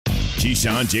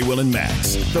Keyshawn, J. Will, and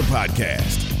Max, the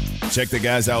podcast. Check the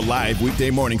guys out live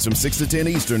weekday mornings from 6 to 10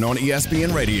 Eastern on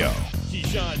ESPN Radio.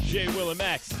 Keyshawn, J. Will, and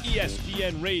Max,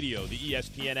 ESPN Radio, the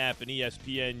ESPN app, and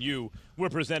ESPNU. We're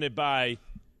presented by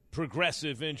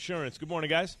Progressive Insurance. Good morning,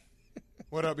 guys.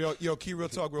 What up, yo? Yo, Key, real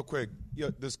talk real quick.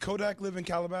 Yo, does Kodak live in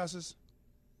Calabasas?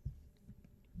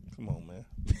 Come on, man.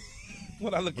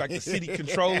 What, I look like the city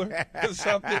controller or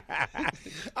something?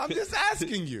 I'm just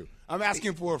asking you. I'm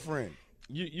asking for a friend.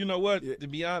 You know what? Yeah. To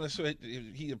be honest,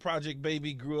 he a project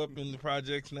baby, grew up in the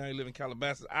projects, now he live in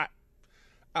Calabasas.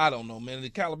 I don't know, man. The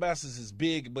Calabasas is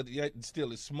big, but yet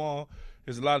still it's small.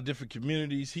 There's a lot of different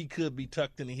communities. He could be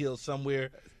tucked in the hills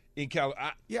somewhere in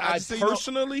Calabasas. I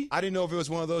personally, I didn't know if it was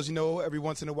one of those, every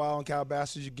once in a while in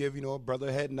Calabasas you give, a brother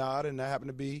a head nod, and that happened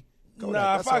to be Kodak.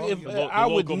 Nah, if I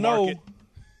would know. Market.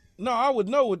 No, I would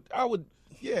know. I would.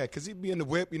 Yeah, because he'd be in the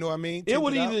whip. You know what I mean? It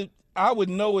would either I would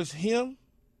know it's him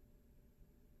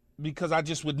because I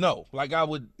just would know. Like I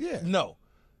would know.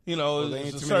 Well, there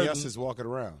ain't too many S's walking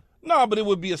around. No, but it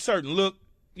would be a certain look.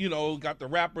 Got the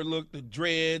rapper look, the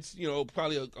dreads.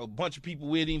 Probably a bunch of people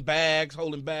with him,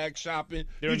 holding bags, shopping.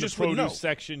 They're in the produce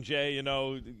section, Jay.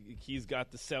 He's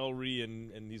got the celery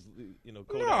and he's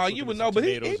No, you would know, but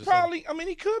he probably. I mean,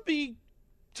 he could be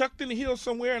tucked in the hills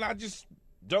somewhere, and I just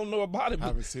don't know about it.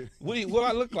 What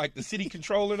I look like, the city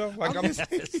controller though? Like I'm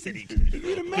the city.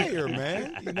 You're the mayor,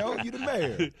 man. You're the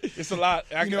mayor. It's a lot.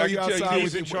 You outside.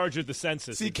 He's in charge of the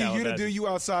census. See, Key, you the dude you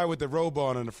outside with the robe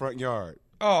on in the front yard.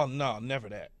 Oh no, never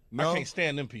that. No? I can't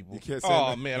stand them people. You can't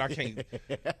stand them? Man, I can't.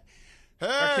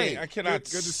 Hey, I cannot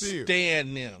good to see you.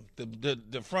 stand them.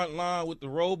 The front line with the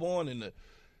robe on and the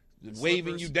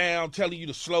waving you down, telling you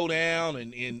to slow down,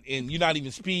 and you're not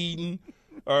even speeding.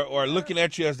 Or looking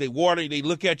at you as they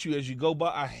look at you as you go by.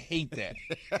 I hate that.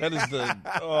 That is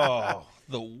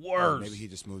the worst. Maybe he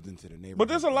just moved into the neighborhood. But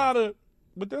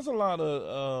there's a lot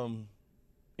of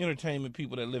entertainment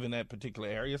people that live in that particular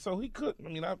area. So he could. I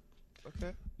mean,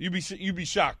 okay. You'd be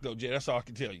shocked though, Jay. That's all I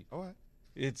can tell you. All right.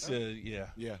 It's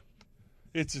yeah.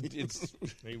 It's.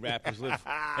 Any rappers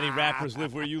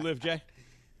live where you live, Jay?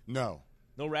 No.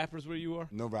 No rappers where you are?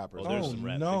 No rappers. There's some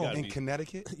rappers. No. In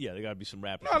Connecticut? Yeah, there got to be some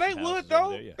rappers. No, they would,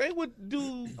 though. There, yeah. They would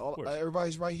do.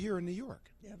 Everybody's right here in New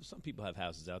York. Yeah, but some people have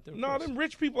houses out there. No, them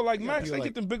rich people like Max, they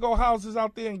get them big old houses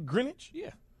out there in Greenwich.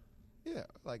 Yeah. Yeah,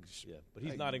 but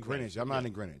he's not in Greenwich. I'm not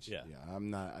in Greenwich. Yeah, I'm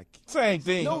not. Same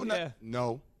thing.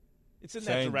 No. It's in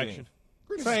that direction.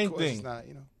 Greenwich, same thing. It's not,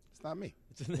 it's not me.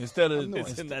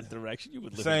 It's in that direction. You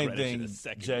would live in Greenwich in a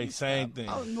second. Jay, same thing.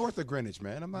 I'm north of Greenwich,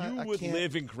 man. You would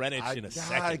live in Greenwich in a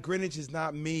second. Greenwich is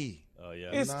not me. Oh,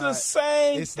 yeah. It's the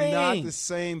same thing. It's not the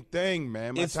same thing,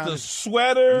 man. It's the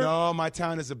sweater. No, my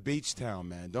town is a beach town,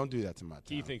 man. Don't do that to my town.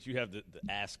 He thinks you have the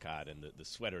ascot and the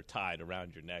sweater tied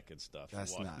around your neck and stuff.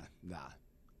 That's nah.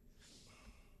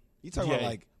 You talking about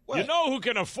like, what? You know who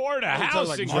can afford a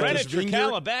house in Greenwich or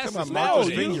Calabasas? Come on, Martha's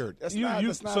Vineyard. That's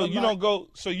not so you don't go.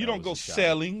 So you don't go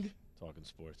sailing. Talking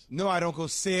sports. No, I don't go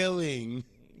sailing.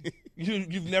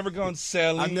 You've never gone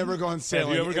sailing. I've never gone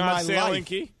sailing. Have you ever gone sailing,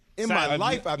 Key? In my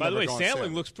life, I've never gone sailing. By the way,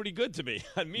 sailing looks pretty good to me.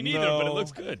 Me neither, but it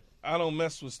looks good. I don't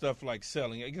mess with stuff like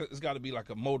sailing. It's got to be like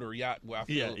a motor yacht where I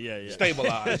feel yeah.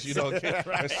 stabilized.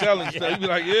 Right. Selling stuff, you be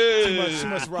like, yeah. Too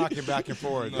much rocking back and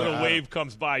forth. Little wave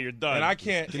comes by, you're done. And I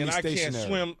can't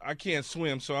swim. I can't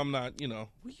swim, so I'm not. Will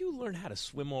you learn how to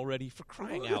swim already? For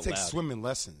crying out loud! Take swimming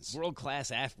lessons.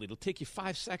 World-class athlete. It'll take you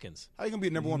 5 seconds. How you gonna be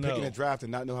a number one pick in the draft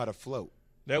and not know how to float?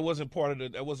 That wasn't part of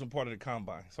the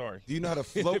combine. Sorry. Do you know how to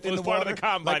float in the water? It was part of the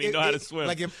combine. You know how to swim.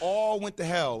 Like if all went to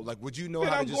hell, would you know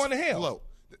how to just float?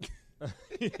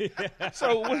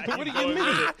 So what do you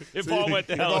mean? If all went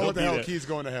to hell, Key's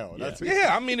going to hell.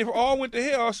 Yeah. I mean, if all went to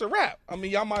hell, it's a wrap. I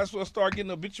mean, y'all might as well start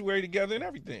getting an obituary together and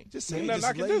everything. Just say,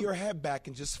 just lay your head back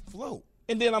and just float.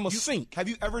 And then I'm a sink. Have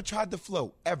you ever tried to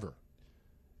float? Ever?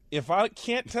 If I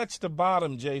can't touch the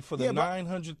bottom, Jay, for the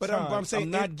 900th time, I'm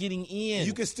not getting in.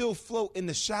 You can still float in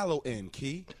the shallow end,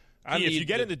 Key. If you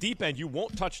get in the deep end, you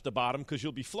won't touch the bottom because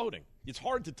you'll be floating. It's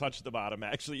hard to touch the bottom,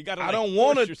 actually. You got to. I don't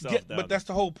want to get, but that's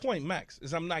the whole point, Max.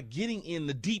 Is I'm not getting in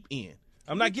the deep end.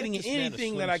 I'm not getting in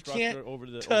anything that I can't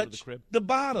touch the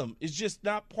bottom. It's just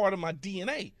not part of my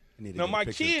DNA. Now my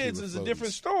kids is a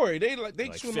different story. They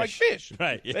swim like fish.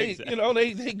 Right. Yeah,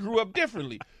 exactly. They grew up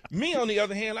differently. Me, on the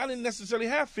other hand, I didn't necessarily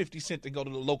have 50 cents to go to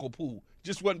the local pool.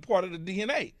 Just wasn't part of the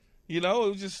DNA. It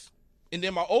was just. And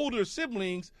then my older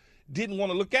siblings didn't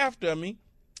want to look after me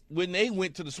when they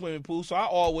went to the swimming pool, so I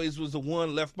always was the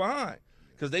one left behind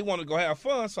because they wanted to go have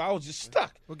fun, so I was just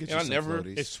stuck. We'll get you some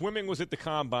floaties. If swimming was at the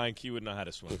combine, Q would know how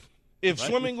to swim. If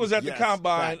swimming was at the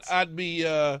combine, I'd be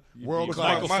world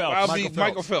class. I'd be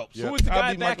Michael Phelps. Yeah. Who was the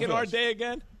guy back in our day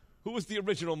again? Who was the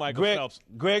original Michael Phelps?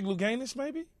 Greg Louganis,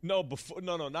 maybe? No,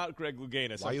 not Greg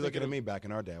Louganis. Why are you looking at me back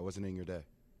in our day? I wasn't in your day.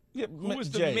 Yeah, Who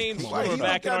was the Jay, main come on. scorer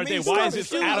back in our day? Why is this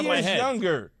Few out of my years head?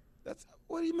 Younger.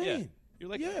 What do you mean? Yeah. You're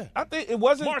like, Yeah. I think it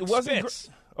wasn't. Mark it wasn't Spitz.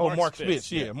 Mark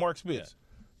Spitz. Yeah, Mark Spitz.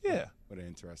 Yeah. What an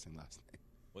interesting last name.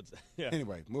 What's that? Yeah.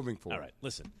 Anyway, moving forward. All right,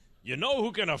 listen. You know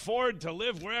who can afford to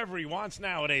live wherever he wants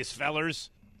nowadays, fellers?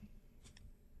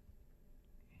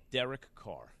 Derek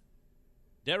Carr.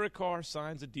 Derek Carr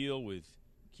signs a deal with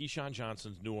Keyshawn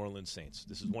Johnson's New Orleans Saints.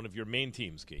 This is one of your main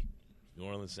teams, Key. New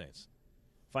Orleans Saints.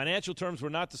 Financial terms were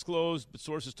not disclosed, but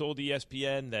sources told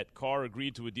ESPN that Carr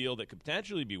agreed to a deal that could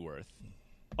potentially be worth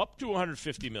up to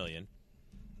 $150 million.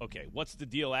 Okay, what's the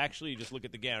deal actually? You just look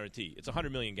at the guarantee. It's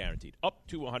 $100 million guaranteed. Up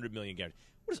to $100 million guaranteed.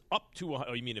 What is up to?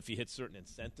 Oh, you mean if he hits certain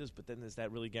incentives? But then is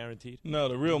that really guaranteed? No,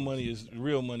 the real money is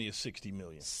 $60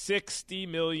 million. $60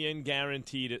 million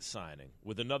guaranteed at signing,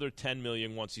 with another $10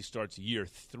 million once he starts year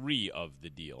 3 of the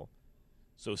deal.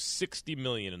 So $60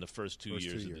 million in the first 2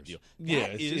 years of the deal. Yeah,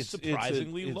 that is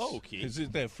surprisingly low, Keith.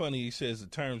 Isn't that funny? He says the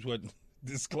terms wasn't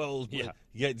disclosed, but Yeah.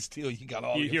 yet still you got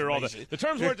all You the hear all information. the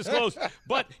terms weren't disclosed,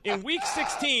 but in week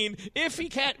 16, if he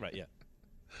can't, right? Yeah.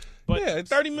 But yeah,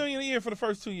 $30 million a year for the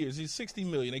first 2 years. He's $60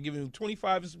 million. They give him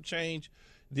 25 and some change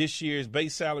this year. His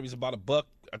base salary is about $1.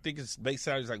 I think his base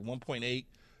salary is like 1.8.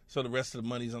 So the rest of the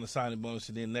money is on the signing bonus.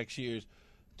 And then next year's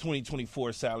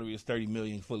 2024 salary is $30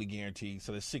 million, fully guaranteed.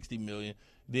 So that's $60 million.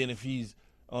 Then if he's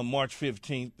on March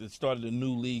 15th, it started a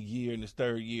new league year in his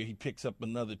third year, he picks up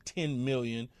another $10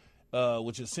 million,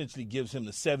 which essentially gives him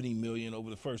the $70 million over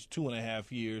the first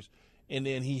 2.5 years. And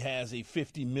then he has a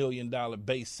 $50 million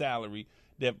base salary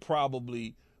that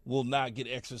probably will not get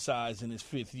exercised in his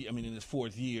in his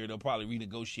fourth year. They'll probably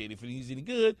renegotiate if he's any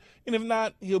good, and if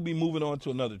not, he'll be moving on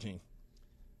to another team.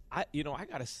 I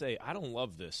gotta say, I don't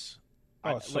love this.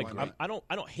 Oh, I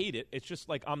don't hate it. It's just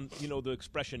like I'm, the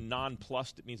expression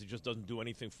nonplussed. It means it just doesn't do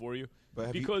anything for you.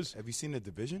 But have you seen the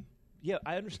division? Yeah,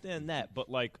 I understand that, but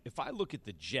like if I look at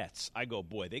the Jets, I go,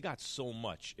 boy, they got so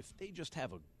much. If they just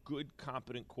have a good,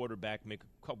 competent quarterback, make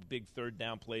a couple big third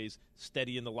down plays,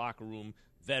 steady in the locker room,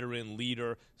 veteran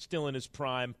leader, still in his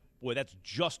prime, boy, that's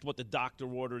just what the doctor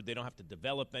ordered. They don't have to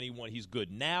develop anyone. He's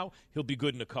good now. He'll be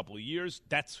good in a couple of years.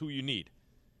 That's who you need.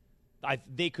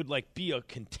 They could be a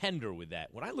contender with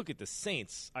that. When I look at the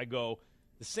Saints, I go,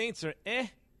 the Saints are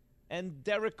and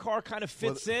Derek Carr kind of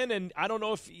fits in, and I don't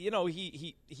know if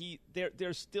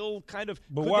they're still kind of.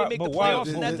 But could why? they make But the why?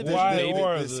 playoffs in that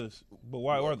division? But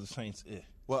why are the Saints?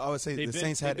 Well, I would say the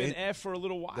Saints had been for a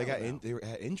little while. they had now.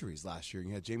 injuries last year.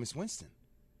 You had Jameis Winston.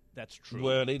 That's true.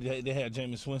 Well, they had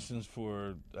Jameis Winston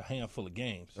for a handful of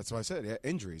games. That's what I said. They had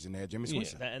injuries, and they had Jameis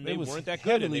Winston. And they weren't that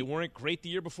good, and they weren't great the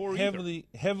year before either.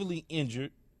 Heavily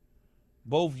injured.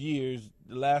 Both years,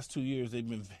 the last 2 years, they've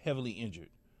been heavily injured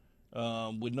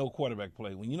with no quarterback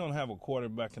play. When you don't have a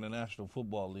quarterback in the National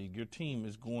Football League, your team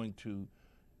is going to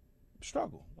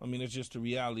struggle. I mean, it's just the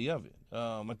reality of it.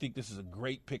 I think this is a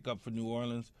great pickup for New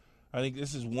Orleans. I think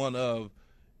this is one of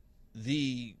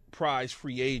the prize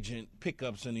free agent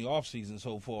pickups in the offseason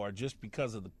so far, just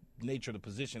because of the nature of the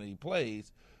position that he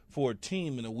plays for a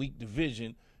team in a weak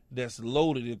division that's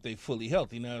loaded if they're fully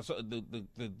healthy. Now, so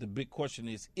the big question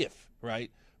is if,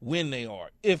 right? When they are,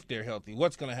 if they're healthy.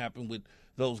 What's going to happen with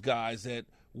those guys that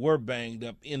were banged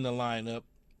up in the lineup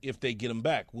if they get them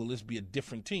back? Will this be a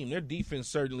different team? Their defense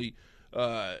certainly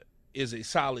is a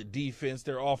solid defense.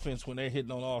 Their offense, when they're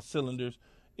hitting on all cylinders,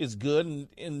 is good.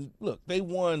 And look, they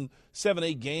won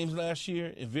 7-8 games last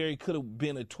year. It very could have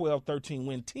been a 12-13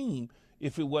 win team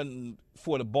if it wasn't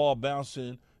for the ball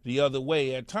bouncing the other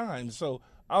way at times. So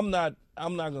I'm not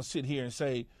going to sit here and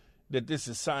say that this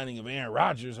is signing of Aaron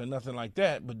Rodgers or nothing like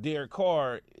that. But Derek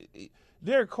Carr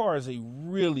is a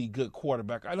really good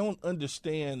quarterback. I don't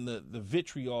understand the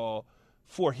vitriol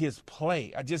for his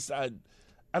play. I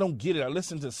don't get it. I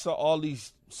listen to all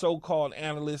these so-called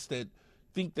analysts that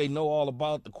think they know all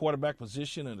about the quarterback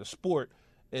position and the sport,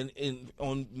 and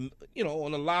on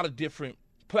a lot of different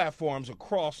platforms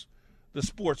across the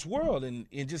sports world, and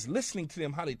just listening to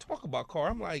them how they talk about Carr,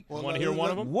 I'm like, you want to hear one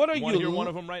of them? What are you hear one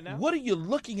of them right now? What are you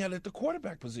looking at the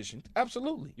quarterback position?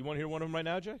 Absolutely. You want to hear one of them right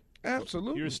now, Jay?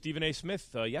 Absolutely. Here's Stephen A.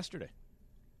 Smith yesterday.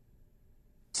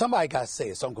 Somebody got to say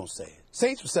it, so I'm going to say it.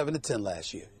 Saints were 7-10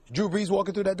 last year. Drew Brees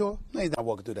walking through that door? No, he's not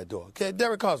walking through that door. Okay,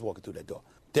 Derek Carr's walking through that door.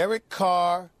 Derek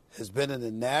Carr has been in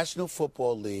the National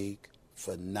Football League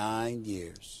for 9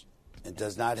 years and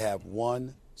does not have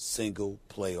one single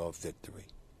playoff victory.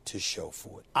 to show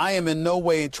for it. I am in no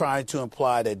way trying to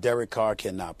imply that Derek Carr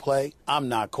cannot play. I'm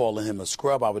not calling him a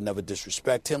scrub. I would never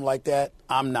disrespect him like that.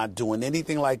 I'm not doing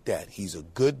anything like that. He's a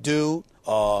good dude.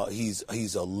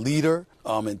 He's a leader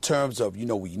in terms of, we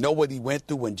know what he went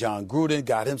through when John Gruden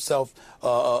got himself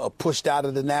pushed out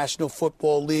of the National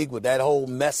Football League with that whole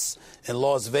mess in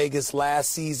Las Vegas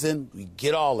last season. We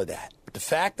get all of that. But the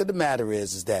fact of the matter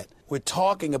is that we're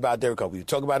talking about Derek Carr. We were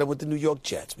talking about him with the New York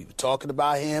Jets. We were talking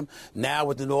about him now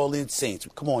with the New Orleans Saints.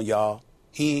 Come on, y'all.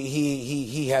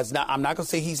 He has not. I'm not going to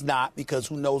say he's not, because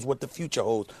who knows what the future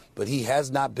holds, but he has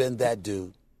not been that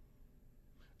dude.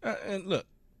 And look,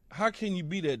 how can you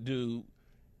be that dude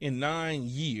in 9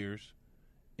 years?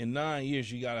 In 9 years,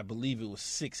 you got, I believe it was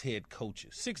 6 head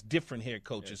coaches, 6 different head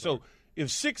coaches. So if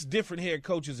 6 different head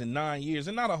coaches in 9 years,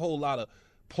 and not a whole lot of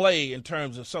play in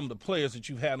terms of some of the players that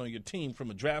you've had on your team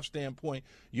from a draft standpoint,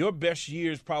 your best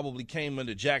years probably came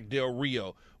under Jack Del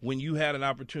Rio when you had an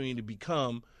opportunity to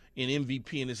become an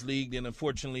MVP in this league. Then,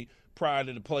 unfortunately, prior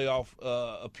to the playoff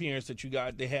appearance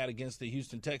that they had against the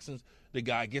Houston Texans, the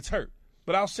guy gets hurt.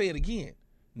 But I'll say it again.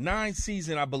 9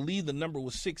 seasons, I believe the number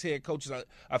was 6 head coaches.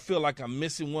 I feel like I'm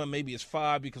missing one. Maybe it's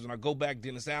 5, because when I go back,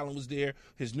 Dennis Allen was there.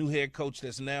 His new head coach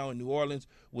that's now in New Orleans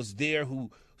was there, who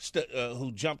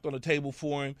jumped on the table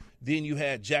for him. Then you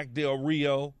had Jack Del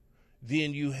Rio.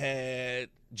 Then you had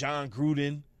John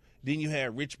Gruden. Then you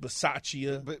had Rich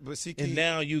Bisaccia. But Siki, and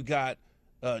now you got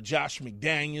Josh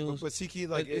McDaniels. But Siki,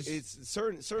 like it's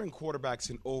certain quarterbacks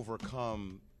can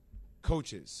overcome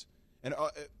coaches, and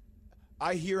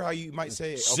I hear how you might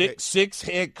say okay, six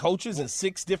head coaches and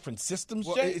 6 different systems.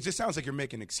 Well, Jay? it just sounds like you're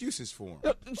making excuses for him.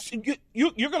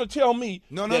 You're going to tell me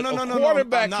no,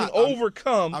 quarterback can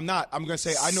overcome. I'm not. I'm going to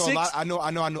say I know a lot. I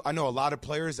know a lot of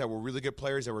players that were really good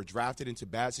players that were drafted into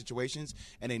bad situations,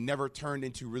 and they never turned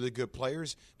into really good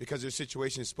players because their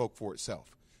situation spoke for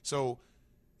itself. So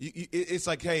it's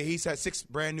like, hey, he's had 6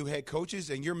 brand new head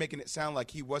coaches, and you're making it sound like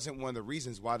he wasn't one of the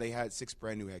reasons why they had 6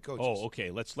 brand new head coaches. Oh,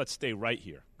 okay. Let's stay right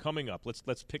here. Coming up, let's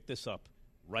pick this up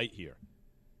right here.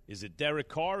 Is it Derek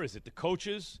Carr? Is it the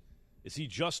coaches? Is he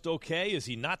just okay? Is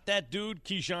he not that dude?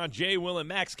 Keyshawn, Jay, Will, and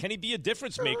Max. Can he be a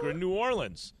difference maker in New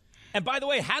Orleans? And by the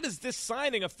way, how does this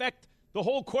signing affect the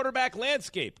whole quarterback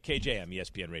landscape? KJM,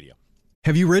 ESPN Radio.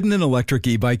 Have you ridden an electric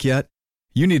e-bike yet?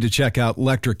 You need to check out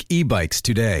Electric E-Bikes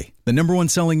today, the #1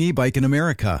 selling e-bike in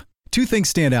America. 2 things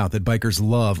stand out that bikers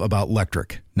love about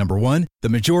Electric. Number 1, the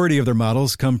majority of their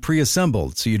models come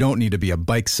pre-assembled, so you don't need to be a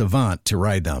bike savant to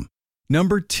ride them.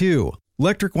 Number 2,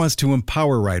 Electric wants to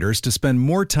empower riders to spend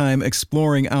more time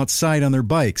exploring outside on their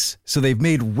bikes, so they've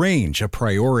made range a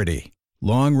priority.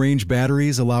 Long-range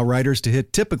batteries allow riders to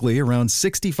hit typically around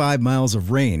 65 miles of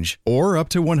range, or up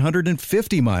to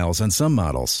 150 miles on some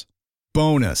models.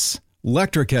 Bonus!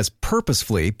 Electric has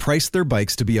purposefully priced their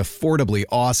bikes to be affordably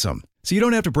awesome, so you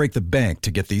don't have to break the bank to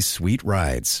get these sweet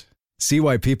rides. See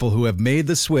why people who have made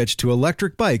the switch to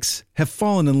electric bikes have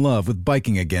fallen in love with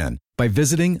biking again by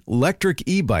visiting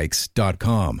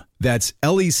lectricebikes.com. That's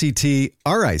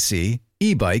LECTRIC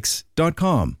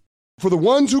ebikes.com. For the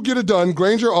ones who get it done,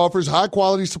 Grainger offers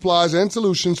high-quality supplies and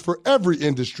solutions for every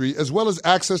industry, as well as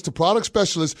access to product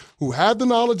specialists who have the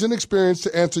knowledge and experience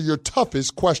to answer your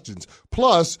toughest questions.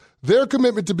 Plus, their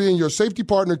commitment to being your safety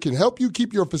partner can help you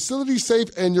keep your facility safe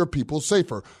and your people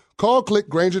safer. Call, click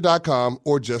Grainger.com,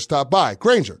 or just stop by.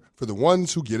 Grainger, for the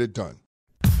ones who get it done.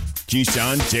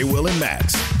 Keyshawn, J. Will, and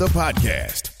Max, the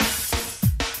podcast.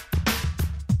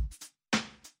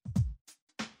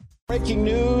 Breaking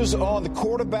news on the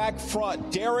quarterback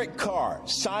front. Derek Carr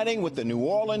signing with the New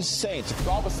Orleans Saints.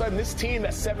 All of a sudden, this team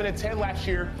that's 7-10 last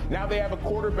year, now they have a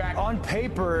quarterback. On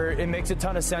paper, it makes a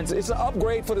ton of sense. It's an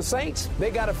upgrade for the Saints.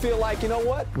 They got to feel like, you know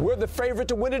what? We're the favorite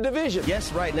to win the division.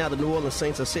 Yes, right now the New Orleans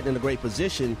Saints are sitting in a great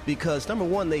position because, number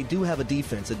one, they do have a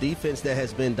defense that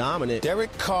has been dominant.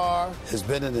 Derek Carr has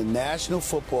been in the National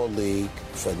Football League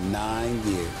for 9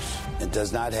 years and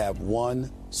does not have one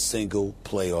single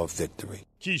playoff victory.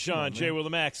 Keyshawn, Jay, Will, and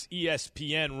Max,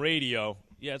 ESPN Radio.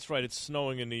 Yeah, that's right. It's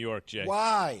snowing in New York, Jay.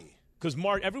 Why? Because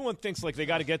March, everyone thinks like they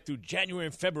got to get through January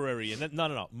and February, and then,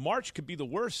 no. March could be the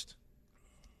worst.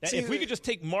 See, if we could just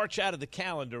take March out of the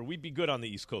calendar, we'd be good on the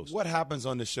East Coast. What happens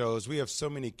on the show is we have so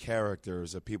many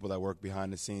characters of people that work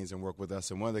behind the scenes and work with us,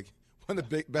 and one of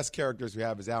the best characters we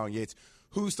have is Alan Yates,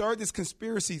 who started this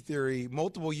conspiracy theory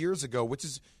multiple years ago, which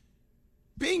is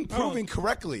being proven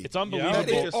correctly. It's unbelievable.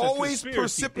 It always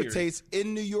precipitates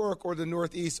in New York or the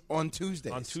Northeast on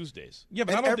Tuesdays. Yeah,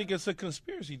 but I don't think it's a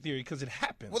conspiracy theory because it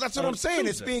happens. Well, that's what I'm saying. Tuesday.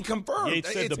 It's being confirmed.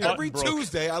 It's every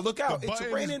Tuesday I look out. It's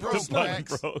raining or snowing.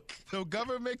 The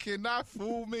government cannot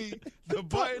fool me. The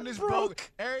button is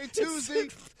broke. Every Tuesday.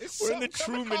 We're in the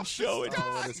Truman Show.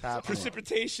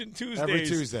 Precipitation Tuesdays. Every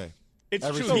Tuesday. It's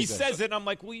every true. Tuesday. He says it, and I'm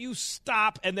like, will you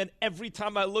stop? And then every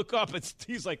time I look up,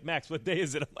 he's like, Max, what day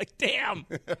is it? I'm like, damn.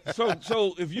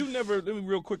 So if you never, let me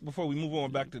real quick before we move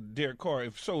on back to Derek Carr.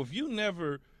 If you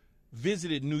never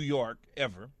visited New York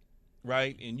ever,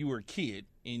 right, and you were a kid,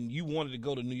 and you wanted to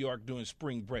go to New York during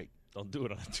spring break. Don't do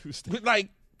it on a Tuesday. But like,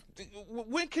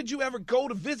 when could you ever go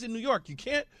to visit New York? You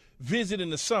can't visit in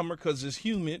the summer because it's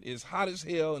humid, it's hot as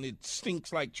hell, and it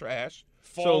stinks like trash.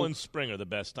 Fall and spring are the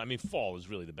best time. I mean, fall is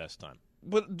really the best time.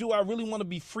 But do I really want to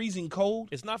be freezing cold?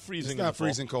 It's not freezing. It's not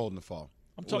freezing cold in the fall.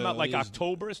 I'm talking about like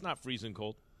October. It's not freezing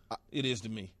cold. It is to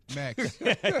me. Max.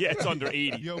 Yeah, it's under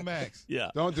 80. Yo, Max.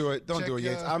 Yeah. Don't do it. Don't do it,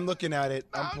 Yates. I'm looking at it.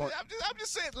 I'm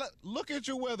just saying, look at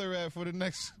your weather app for the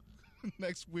next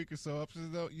week or so.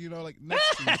 You know, like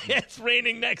next Tuesday. It's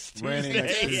raining next Tuesday. Raining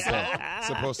next Tuesday. It's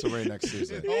supposed to rain next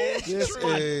Tuesday.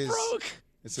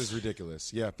 This is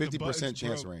ridiculous. Yeah, 50%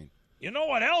 chance of rain. You know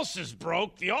what else is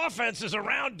broke? The offense is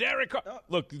around Derek Carr.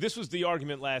 Look, this was the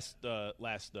argument last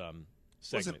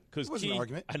segment. It was an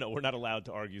argument. I know we're not allowed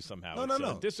to argue somehow.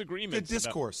 No. Disagreements. The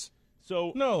discourse.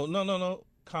 No.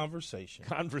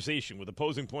 Conversation with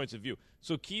opposing points of view.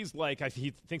 So Key's like,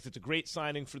 he thinks it's a great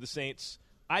signing for the Saints.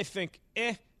 I think,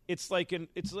 it's like a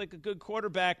good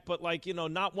quarterback, but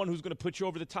not one who's going to put you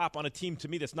over the top on a team to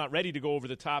me that's not ready to go over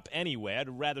the top anyway. I'd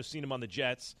rather seen him on the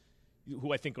Jets,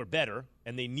 who I think are better,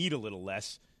 and they need a little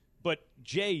less. But,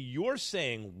 Jay, you're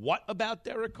saying what about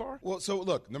Derek Carr? Well, so,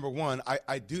 look, number one,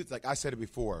 I do, like I said it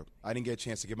before, I didn't get a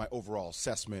chance to give my overall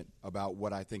assessment about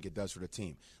what I think it does for the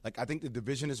team. Like, I think the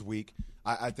division is weak.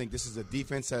 I think this is a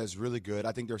defense that is really good.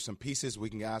 I think there's some pieces we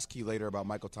can ask Key later about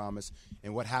Michael Thomas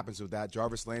and what happens with that.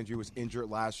 Jarvis Landry was injured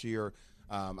last year.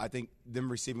 I think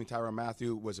them receiving Tyrann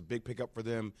Mathieu was a big pickup for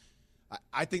them.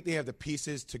 I think they have the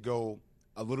pieces to go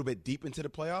a little bit deep into the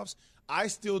playoffs. I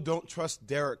still don't trust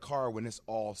Derek Carr when it's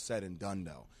all said and done,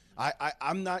 though.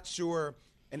 I'm not sure,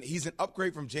 and he's an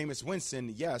upgrade from Jameis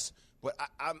Winston, yes, but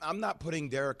I'm not putting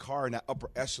Derek Carr in that upper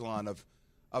echelon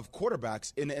of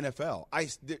quarterbacks in the NFL.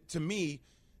 To me,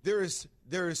 there is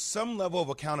some level of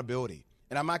accountability,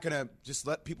 and I'm not going to just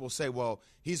let people say, well,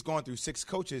 he's gone through 6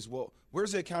 coaches. Well,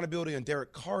 where's the accountability on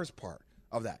Derek Carr's part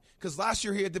of that? Because last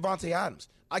year he had Devontae Adams.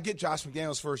 I get Josh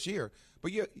McDaniels' first year,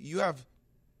 but you have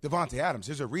Devontae Adams.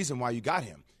 There's a reason why you got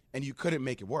him, and you couldn't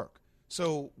make it work.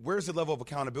 So where's the level of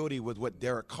accountability with what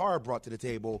Derek Carr brought to the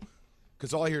table?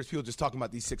 Because all I hear is people just talking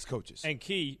about these 6 coaches. And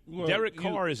Key, Derek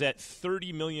Carr is at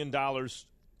 $30 million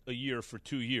a year for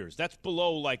 2 years. That's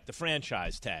below, like, the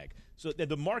franchise tag. So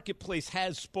the marketplace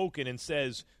has spoken and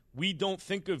says, we don't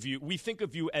think of you. We think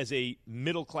of you as a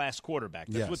middle-class quarterback.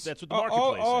 That's what the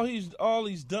marketplace is. All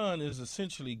he's done is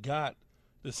essentially got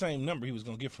the same number he was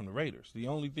going to get from the Raiders. The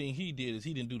only thing he did is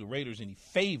he didn't do the Raiders any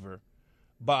favor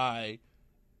by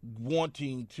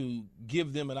wanting to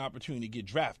give them an opportunity to get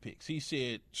draft picks. He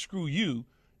said, screw you,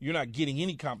 you're not getting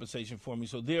any compensation for me,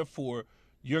 so therefore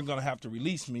you're going to have to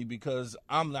release me because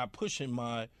I'm not pushing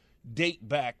my date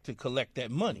back to collect that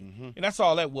money. Mm-hmm. And that's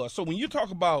all that was. So when you talk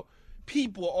about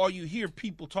people, all you hear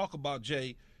people talk about,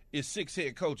 Jay, is 6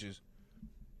 head coaches.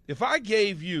 If I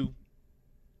gave you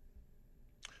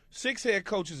 6 head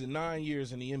coaches in 9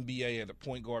 years in the NBA at the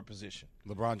point guard position.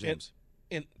 LeBron James.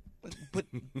 But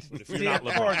if you're not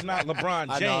LeBron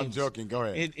James. I know, I'm joking. Go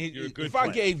ahead. If I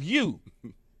gave you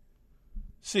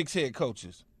 6 head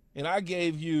coaches and I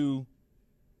gave you,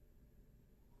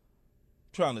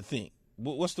 trying to think,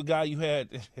 what's the guy you had?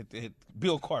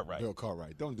 Bill Cartwright. Bill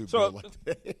Cartwright. Don't do Bill like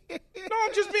that. No,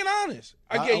 I'm just being honest.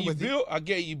 I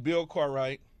gave you Bill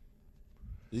Cartwright.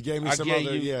 You gave me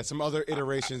some other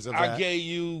iterations of that. I gave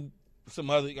you some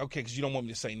other, because you don't want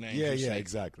me to say names. Yeah,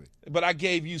 exactly. But I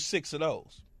gave you 6 of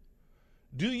those.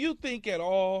 Do you think at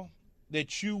all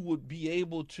that you would be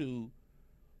able to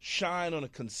shine on a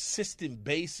consistent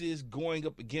basis going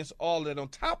up against all that? On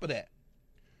top of that,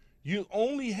 you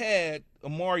only had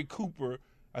Amari Cooper,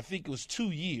 I think it was 2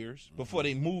 years before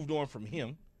they moved on from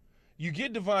him. You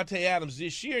get Devontae Adams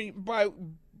this year.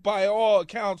 By all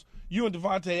accounts, you and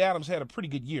Devontae Adams had a pretty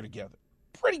good year together.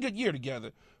 Pretty good year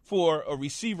together for a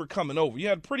receiver coming over. You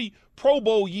had a pretty Pro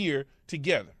Bowl year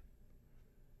together.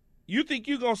 You think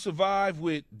you're going to survive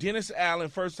with Dennis Allen,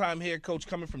 first-time head coach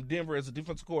coming from Denver as a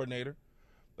defensive coordinator.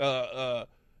 Tony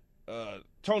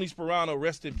Sparano,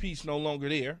 rest in peace, no longer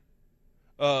there.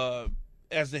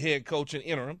 as the head coach in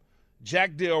interim,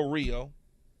 Jack Del Rio,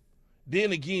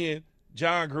 then again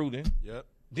John Gruden,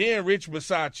 then Rich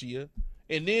Bisaccia,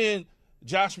 and then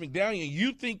Josh McDaniel.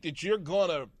 You think that you're going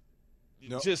to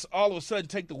just all of a sudden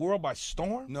take the world by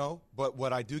storm? No, but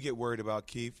what I do get worried about,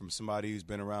 Keith, from somebody who's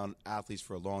been around athletes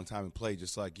for a long time and played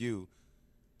just like you,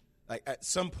 like at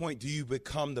some point do you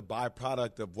become the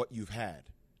byproduct of what you've had?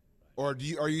 Or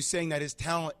are you saying that his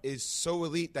talent is so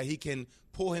elite that he can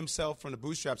pull himself from the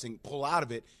bootstraps and pull out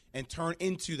of it and turn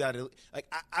into that?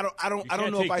 Like I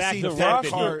don't know if I see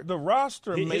the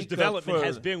roster his makeup development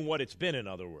has been what it's been. In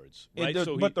other words, right?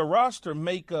 But the roster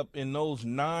makeup in those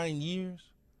 9 years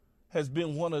has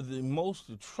been one of the most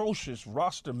atrocious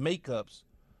roster makeups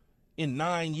in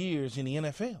 9 years in the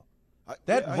NFL.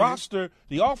 Roster,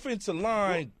 the offensive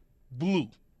line blew.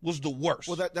 Was the worst.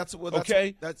 Well, that's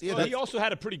okay. He also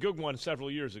had a pretty good one several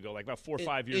years ago, like about 4 or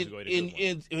 5 years ago.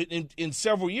 In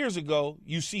several years ago,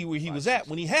 you see where he was at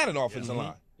when he had an offensive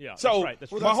line. Yeah, so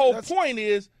that's right. my whole point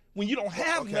is when you don't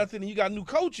have nothing and you got new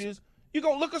coaches, you're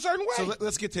gonna look a certain way. So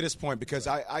let's get to this point because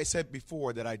I said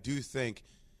before that I do think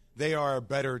they are a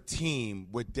better team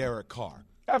with Derek Carr.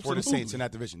 Absolutely. For the Saints in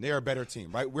that division. They are a better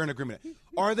team, right? We're in agreement.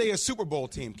 Are they a Super Bowl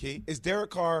team, Key? Is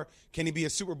Derek Carr, can he be a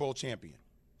Super Bowl champion?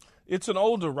 It's an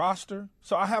older roster,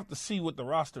 so I have to see what the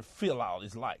roster fill out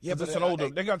is like. Yeah, but it's an older.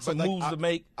 They got some moves to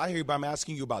make. I hear you, but I'm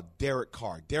asking you about Derek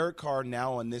Carr. Derek Carr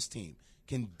now on this team.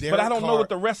 But I don't know what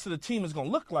the rest of the team is going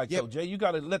to look like, though, Jay. You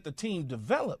got to let the team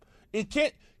develop. It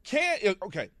can't.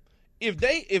 Okay,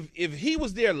 if he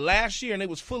was there last year and it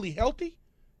was fully healthy,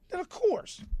 then of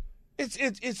course,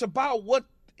 it's about what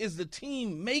is the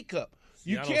team makeup.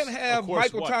 You can't have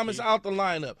Michael Thomas out the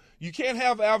lineup. You can't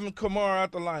have Alvin Kamara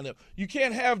out the lineup. You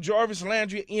can't have Jarvis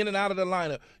Landry in and out of the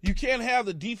lineup. You can't have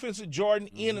the defensive Jordan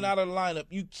in and out of the lineup.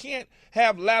 You can't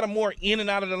have Lattimore in and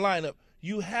out of the lineup.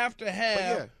 You have to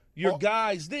have your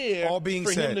guys there him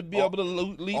to be able to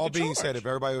lead the charge. All being said, if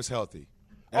everybody was healthy.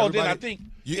 Then I think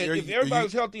if everybody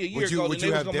was healthy a year ago, then they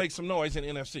was going to make some noise in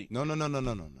the NFC. No.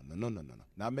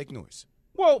 Not make noise.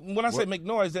 Well, when I say make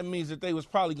noise, that means that they was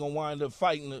probably going to wind up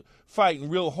fighting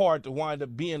real hard to wind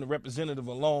up being the representative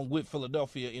along with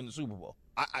Philadelphia in the Super Bowl.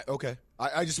 Okay.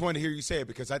 I just wanted to hear you say it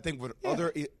because I think with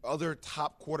other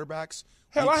top quarterbacks,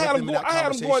 hell, I had them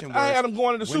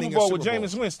going to the Super Bowl with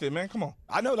Jameis Winston, man. Come on.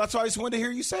 I know. That's why I just wanted to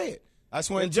hear you say it. That's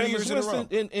when Jameis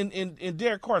Winston and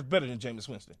Derek Carr is better than Jameis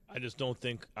Winston. I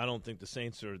don't think the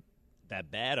Saints are that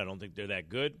bad. I don't think they're that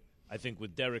good. I think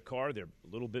with Derek Carr, they're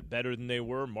a little bit better than they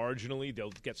were marginally.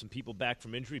 They'll get some people back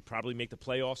from injury, probably make the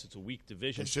playoffs. It's a weak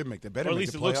division. They should make the better. Or at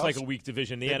least it looks like a weak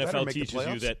division. The NFL teaches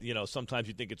you that, sometimes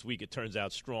you think it's weak, it turns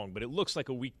out strong. But it looks like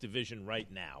a weak division right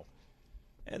now.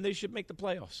 And they should make the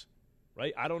playoffs,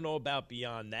 right? I don't know about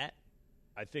beyond that.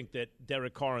 I think that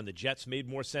Derek Carr and the Jets made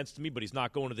more sense to me, but he's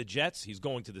not going to the Jets. He's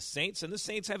going to the Saints, and the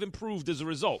Saints have improved as a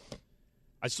result.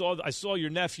 I saw your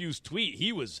nephew's tweet.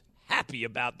 He was happy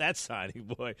about that signing,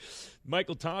 boy.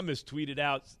 Michael Thomas tweeted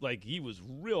out like he was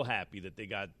real happy that they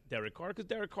got Derek Carr because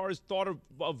Derek Carr is thought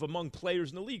of among players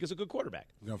in the league as a good quarterback.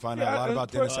 We're going to find out a lot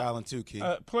about Dennis Allen too, Keith.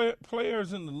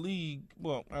 Players in the league,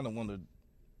 well, I don't want to,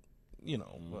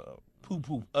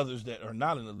 poo-poo others that are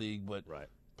not in the league, but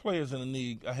players in the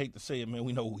league, I hate to say it, man,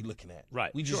 we know what we're looking at.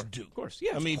 Right. We just do. Of course.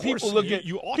 Yeah. I mean, people look at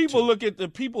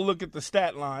the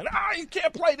stat line. You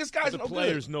can't play. This guy's no good. The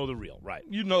players know the real. Right.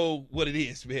 You know what it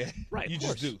is, man. Right. You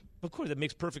just do. Of course, that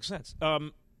makes perfect sense.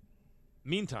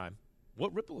 Meantime,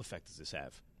 what ripple effect does this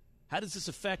have? How does this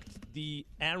affect the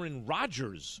Aaron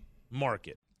Rodgers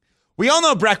market? We all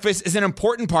know breakfast is an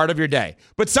important part of your day,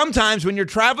 but sometimes when you're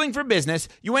traveling for business,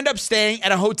 you end up staying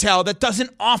at a hotel that doesn't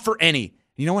offer any.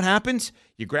 You know what happens?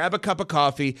 You grab a cup of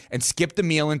coffee and skip the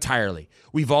meal entirely.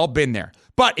 We've all been there.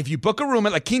 But if you book a room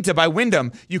at La Quinta by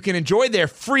Wyndham, you can enjoy their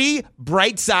free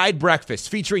Bright Side breakfast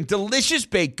featuring delicious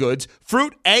baked goods,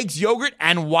 fruit, eggs, yogurt,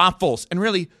 and waffles. And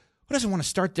really, who doesn't want to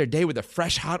start their day with a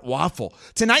fresh, hot waffle?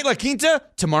 Tonight, La Quinta,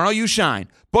 tomorrow you shine.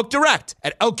 Book direct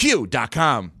at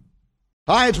LQ.com.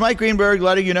 Hi, it's Mike Greenberg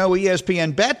letting you know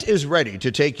ESPN Bet is ready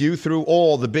to take you through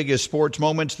all the biggest sports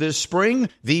moments this spring.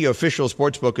 The official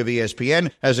sportsbook of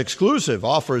ESPN has exclusive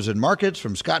offers and markets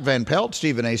from Scott Van Pelt,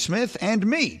 Stephen A. Smith, and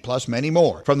me, plus many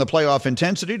more. From the playoff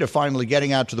intensity to finally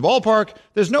getting out to the ballpark,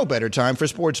 there's no better time for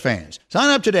sports fans. Sign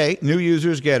up today. New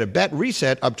users get a bet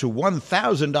reset up to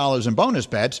 $1,000 in bonus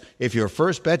bets if your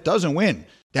first bet doesn't win.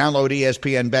 Download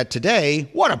ESPN Bet today.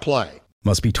 What a play.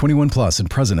 Must be 21 plus and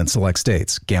present in select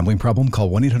states. Gambling problem?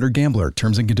 Call 1-800-GAMBLER.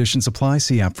 Terms and conditions apply.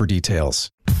 See app for details.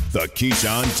 The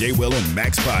Keyshawn, J. Will, and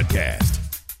Max podcast.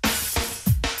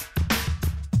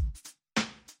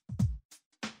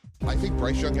 I think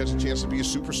Bryce Young has a chance to be a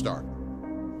superstar.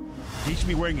 He should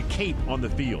be wearing a cape on the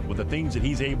field with the things that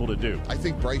he's able to do. I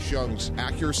think Bryce Young's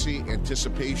accuracy,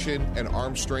 anticipation, and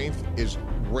arm strength is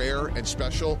rare and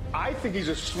special. I think he's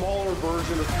a smaller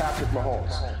version of Patrick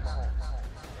Mahomes.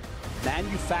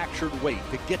 Manufactured weight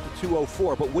to get to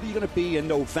 204, but what are you going to be in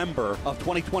November of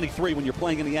 2023 when you're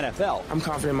playing in the NFL? I'm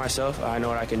confident in myself. I know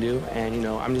what I can do, and,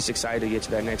 I'm just excited to get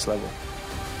to that next level.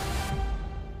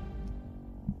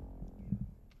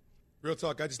 Real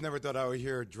talk, I just never thought I would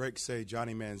hear Drake say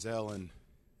Johnny Manziel and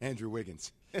Andrew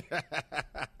Wiggins.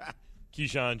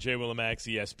 Keyshawn, J. Willimax,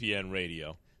 ESPN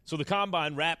Radio. So the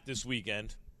Combine wrapped this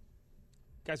weekend.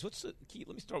 Guys, let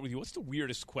me start with you. What's the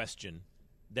weirdest question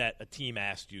that a team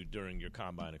asked you during your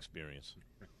Combine experience?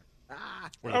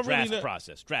 Or the draft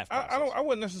process. I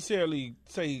wouldn't necessarily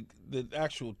say the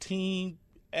actual team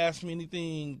asked me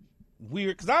anything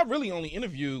weird, because I really only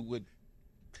interviewed with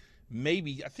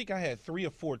I think I had 3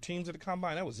 or 4 teams at the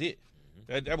Combine. That was it.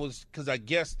 Mm-hmm. That was because I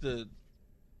guess the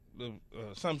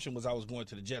assumption was I was going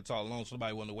to the Jets all along, so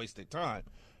nobody wanted to waste their time.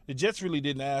 The Jets really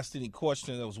didn't ask any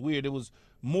questions that was weird. It was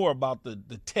more about the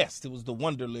test. It was the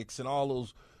Wonderlicks and all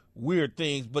those weird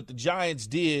things. But the Giants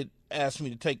did ask me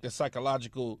to take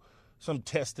some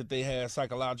test that they had,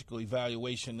 psychological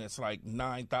evaluation that's like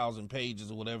 9,000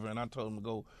 pages or whatever, and I told them to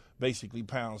go basically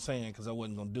pound sand because I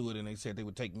wasn't going to do it, and they said they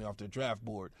would take me off their draft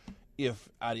board if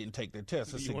I didn't take their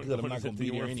test. I said, good, I'm not going to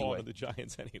be there anyway. To the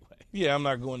Giants anyway. Yeah, I'm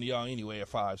not going to y'all anyway at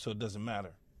 5, so it doesn't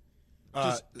matter.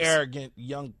 Just arrogant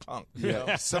young punk. You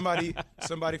know? Somebody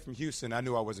from Houston, I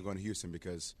knew I wasn't going to Houston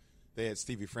because they had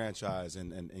Stevie Franchise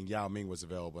and Yao Ming was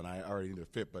available, and I already knew the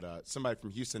fit. But somebody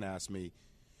from Houston asked me,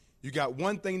 you got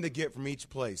one thing to get from each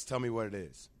place. Tell me what it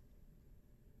is.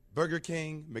 Burger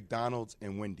King, McDonald's,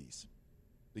 and Wendy's.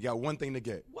 You got one thing to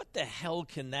get. What the hell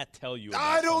can that tell you?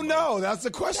 I don't know. That's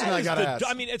the question I got to ask.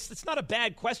 I mean, it's not a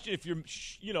bad question if you're,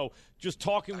 just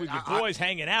talking with your boys,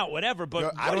 hanging out, whatever.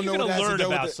 But I don't know what to learn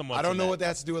about someone. I don't know what that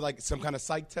has to do with like some kind of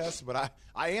psych test. But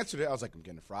I answered it. I was like, I'm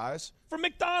getting the fries from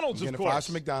McDonald's. I'm getting of course. Fries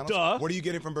from McDonald's. Duh. What are you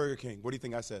getting from Burger King? What do you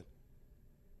think I said?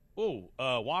 Oh,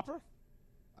 Whopper.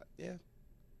 Yeah.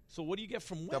 So what do you get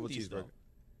from Double Wendy's? cheeseburger.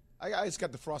 I just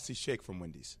got the Frosty Shake from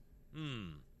Wendy's.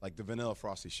 Like the vanilla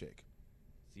Frosty Shake.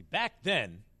 See, back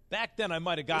then I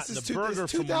might have gotten the burger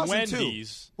from 2002.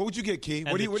 Wendy's. What would you get, Key?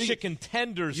 And the chicken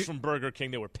tenders from Burger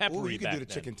King. They were peppery. You could do the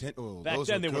chicken tenders. Back those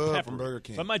then were they good were peppery. from Burger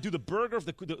King. So I might do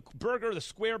the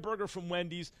square burger from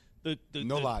Wendy's, the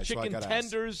chicken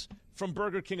tenders from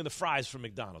Burger King, and the fries from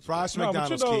McDonald's. Fries from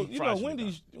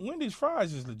McDonald's. Wendy's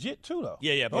fries is legit too, though.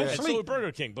 Yeah. Don't sleep. So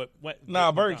Burger King, but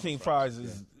Burger King fries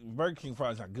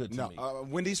are good to me.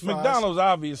 Wendy's fries. McDonald's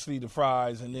obviously the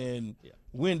fries, and then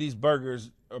Wendy's burgers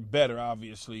are better,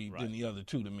 obviously, than the other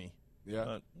two to me.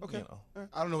 Yeah. Okay.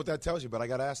 I don't know what that tells you, but I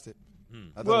got asked it.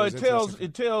 Well,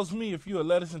 it tells me if you're a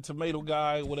lettuce and tomato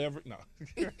guy, whatever. No.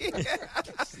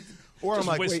 Or I'm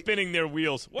like, spinning their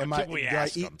wheels. What did we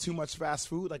ask I eat too much fast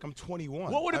food? Like I'm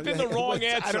 21. What would have been the wrong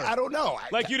answer? I don't know.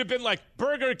 Like you'd have been like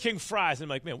Burger King fries, and I'm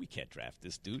like, man, we can't draft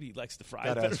this dude. He likes the fries.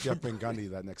 Got to ask Jeff Van Gundy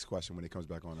that next question when he comes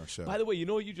back on our show. By the way, you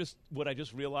know what I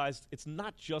just realized? It's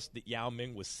not just that Yao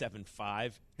Ming was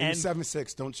 7'5". He was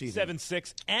 7'6". Don't cheat.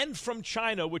 7'6", and from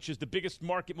China, which is the biggest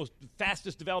market,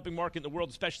 fastest developing market in the world,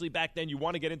 especially back then. You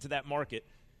want to get into that market.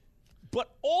 But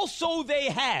also they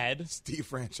had Steve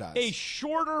Franchise, a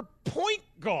shorter point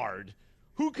guard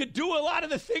who could do a lot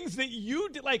of the things that you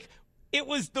did. Like, it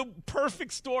was the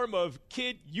perfect storm of,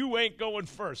 kid, you ain't going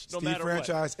first, no matter what. Steve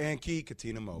Franchise and Key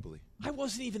Katina Mobley. I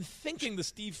wasn't even thinking the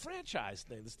Steve Franchise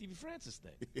thing, the Stevie Francis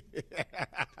thing.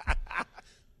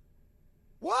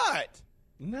 What?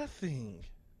 Nothing.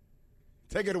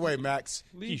 Take it away, Max.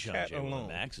 Keyshawn J.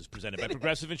 Max is presented by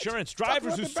Progressive Insurance.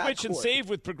 Drivers who switch and save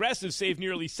with Progressive save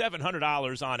nearly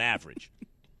 $700 on average.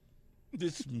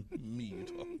 This me you're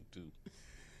talking to.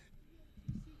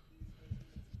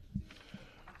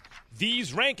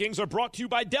 These rankings are brought to you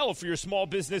by Dell. For your small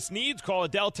business needs, call a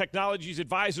Dell Technologies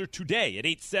advisor today at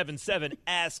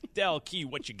 877-ASK-DELL. Key,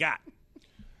 what you got?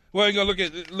 Well, you're going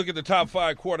to look at the top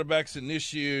 5 quarterbacks in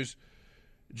this year's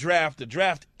draft, the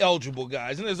draft-eligible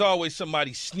guys. And there's always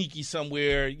somebody sneaky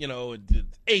somewhere, the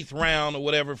 8th round or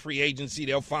whatever, free agency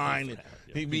they'll find.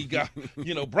 We got,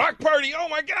 Brock Purdy, oh,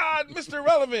 my God, Mr.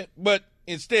 Irrelevant. But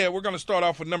instead, we're going to start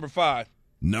off with number 5.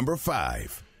 Number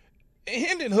 5.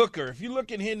 Hendon Hooker. If you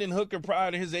look at Hendon Hooker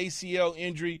prior to his ACL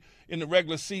injury in the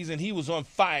regular season, he was on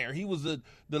fire. He was the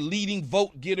leading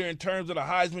vote getter in terms of the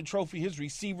Heisman Trophy. His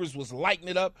receivers was lighting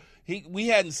it up. We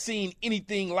hadn't seen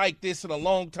anything like this in a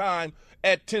long time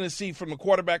at Tennessee from the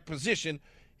quarterback position.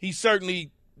 He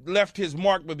certainly left his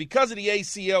mark, but because of the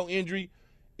ACL injury,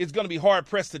 it's going to be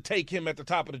hard-pressed to take him at the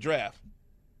top of the draft.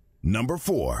 Number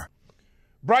 4.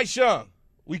 Bryce Young.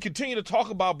 We continue to talk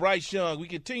about Bryce Young. We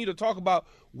continue to talk about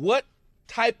what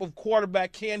type of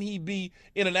quarterback can he be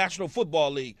in a National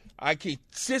Football League. I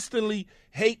consistently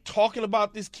hate talking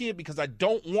about this kid because I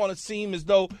don't want to seem as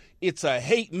though it's a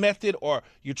hate method or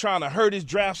you're trying to hurt his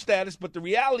draft status. But the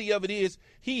reality of it is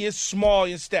he is small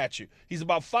in stature. He's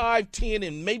about 5'10"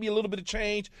 and maybe a little bit of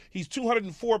change. He's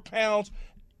 204 pounds.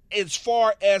 As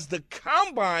far as the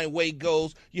combine weight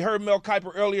goes, you heard Mel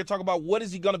Kiper earlier talk about what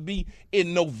is he going to be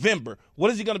in November? What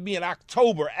is he going to be in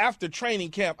October after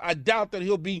training camp? I doubt that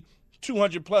he'll be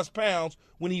 200-plus pounds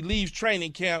when he leaves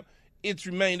training camp. It's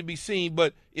remained to be seen.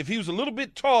 But if he was a little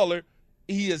bit taller,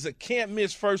 he is a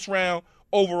can't-miss first-round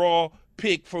overall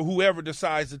pick for whoever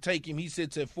decides to take him. He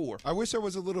sits at 4. I wish I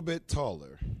was a little bit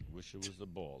taller. Wish it was a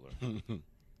baller.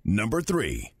 Number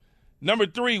 3. Number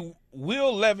 3,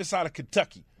 Will Levis out of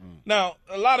Kentucky. Now,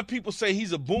 a lot of people say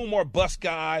he's a boom or bust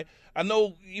guy. I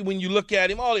know when you look at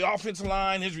him, all the offensive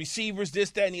line, his receivers, this,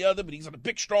 that, and the other, but he's got a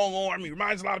big, strong arm. He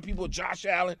reminds a lot of people of Josh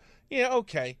Allen. Yeah,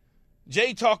 okay.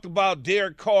 Jay talked about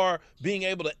Derek Carr being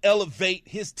able to elevate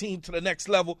his team to the next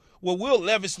level. Well, Will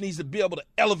Levis needs to be able to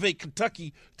elevate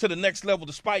Kentucky to the next level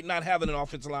despite not having an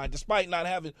offensive line, despite not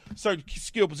having certain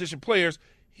skill position players.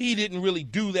 He didn't really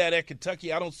do that at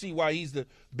Kentucky. I don't see why he's the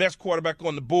best quarterback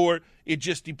on the board. It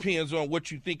just depends on what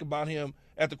you think about him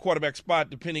at the quarterback spot,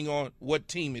 depending on what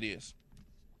team it is.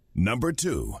 Number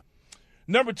 2.